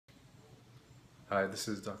Hi, this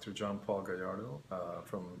is Dr. John Paul Gallardo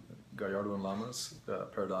from Gallardo and Lamas,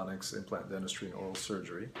 Periodontics, Implant Dentistry, and Oral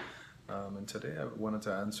Surgery. And today I wanted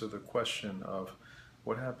to answer the question of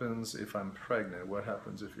what happens if I'm pregnant? What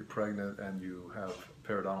happens if you're pregnant and you have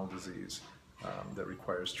periodontal disease that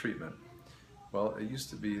requires treatment? Well, it used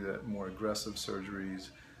to be that more aggressive surgeries,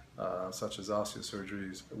 such as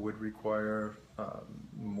osteosurgeries, would require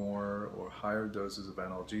more or higher doses of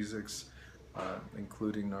analgesics,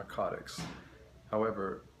 including narcotics.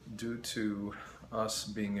 However, due to us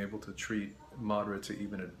being able to treat moderate to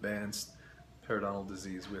even advanced periodontal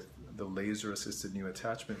disease with the laser-assisted new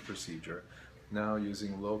attachment procedure, now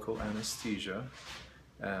using local anesthesia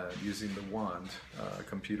and using the wand,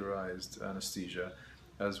 computerized anesthesia,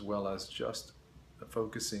 as well as just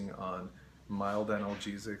focusing on mild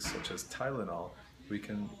analgesics such as Tylenol, we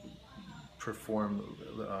can perform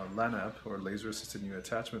LANAP, or laser-assisted new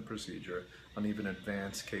attachment procedure, on even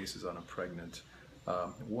advanced cases on a pregnant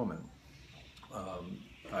woman.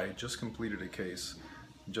 I just completed a case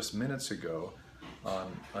just minutes ago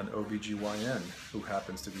on an OBGYN who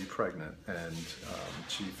happens to be pregnant, and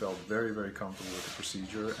she felt very, very comfortable with the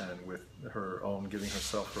procedure and with her own, giving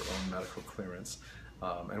herself her own medical clearance.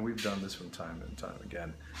 And we've done this from time and time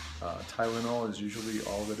again. Tylenol is usually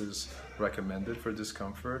all that is recommended for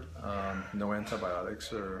discomfort. No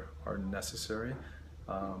antibiotics are necessary.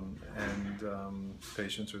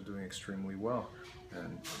 Patients are doing extremely well,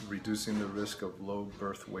 and reducing the risk of low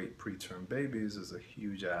birth weight preterm babies is a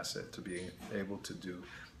huge asset to being able to do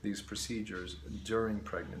these procedures during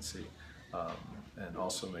pregnancy, and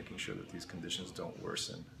also making sure that these conditions don't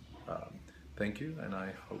worsen. Thank you, and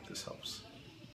I hope this helps.